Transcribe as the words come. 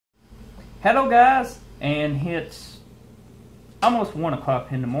Hello guys, and it's almost 1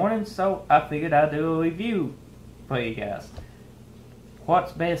 o'clock in the morning, so I figured I'd do a review for you guys.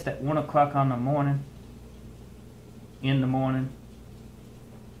 What's best at 1 o'clock in the morning?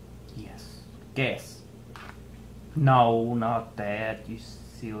 Yes, guess. No, not that, you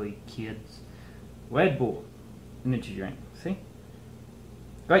silly kids. Red Bull energy drink, see?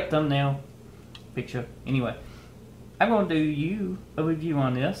 Great thumbnail, picture. Anyway, I'm going to do you a review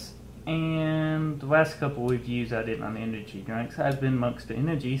on this. And the last couple reviews I did on energy drinks has been Monster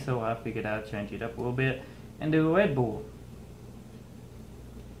Energy, so I figured I'd change it up a little bit and do a Red Bull.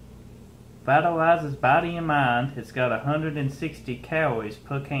 Vitalizes body and mind. It's got 160 calories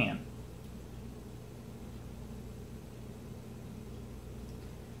per can.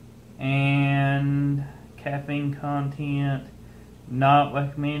 And caffeine content not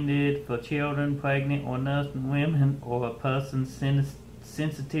recommended for children, pregnant or nursing women, or a person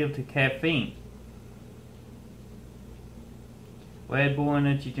sensitive to caffeine. Red Bull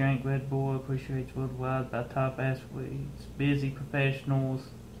energy drink. Red Bull appreciates worldwide by top athletes, busy professionals,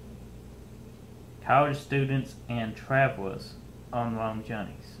 college students, and travelers on long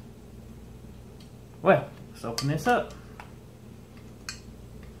journeys. Well, let's open this up.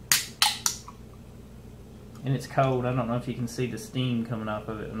 And it's cold. I don't know if you can see the steam coming off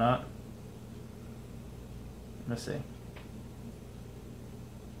of it or not. Let's see.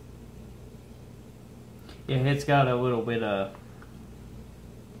 Yeah, it's got a little bit of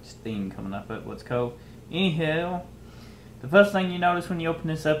steam coming up at what's cold. Anyhow, the first thing you notice when you open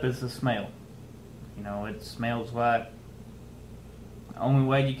this up is the smell. You know, it smells like, the only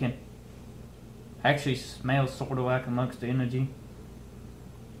way you can actually smell sort of like a Monster Energy.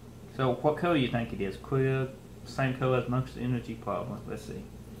 So what color you think it is? Clear, same color as Monster Energy probably. Let's see.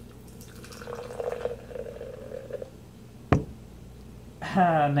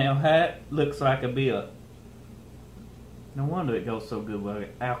 Now that looks like a beer. No wonder it goes so good with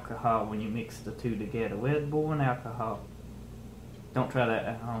alcohol when you mix the two together. Red Bull and alcohol. Don't try that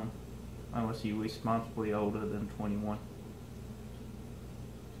at home unless you're responsibly older than 21.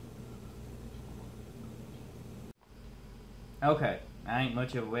 Okay, I ain't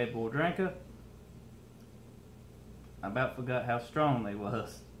much of a Red Bull drinker. I about forgot how strong they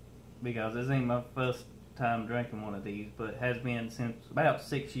was, because this ain't my first time drinking one of these, but it has been since about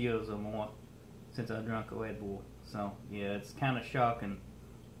 6 years or more since I drank a Red Bull. So yeah, it's kind of shocking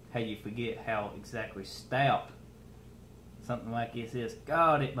how you forget how exactly stout something like this is.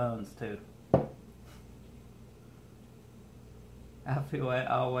 God, it burns too. I feel that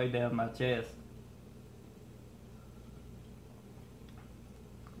all the way down my chest.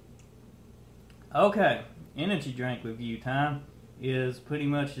 Okay, energy drink review time is pretty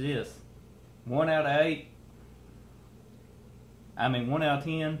much this. 1 out of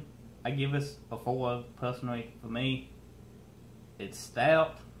 10. I give this a 4 personally. For me, it's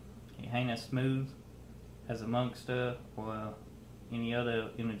stout. It ain't as smooth as a Monster or any other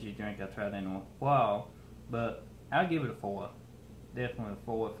energy drink I tried in a while, but I'll give it a 4. Definitely a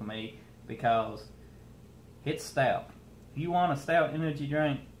 4 for me, because it's stout. If you want a stout energy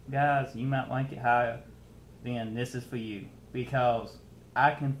drink, guys, you might like it higher, then this is for you, because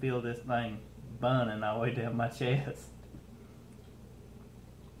I can feel this thing burning all the way down my chest.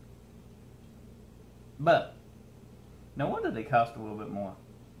 But no wonder they cost a little bit more.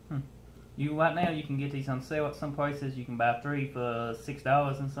 Right now you can get these on sale at some places. You can buy 3 for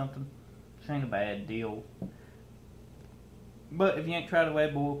 $6 and something. Which ain't a bad deal. But if you ain't tried a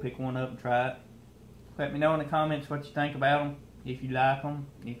Red Bull, pick one up and try it. Let me know in the comments what you think about them. If you like them,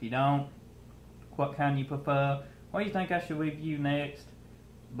 if you don't, what kind you prefer, what you think I should review next.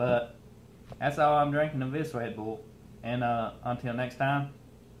 But that's all I'm drinking of this Red Bull. And until next time,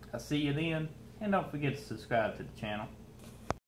 I'll see you then. And don't forget to subscribe to the channel.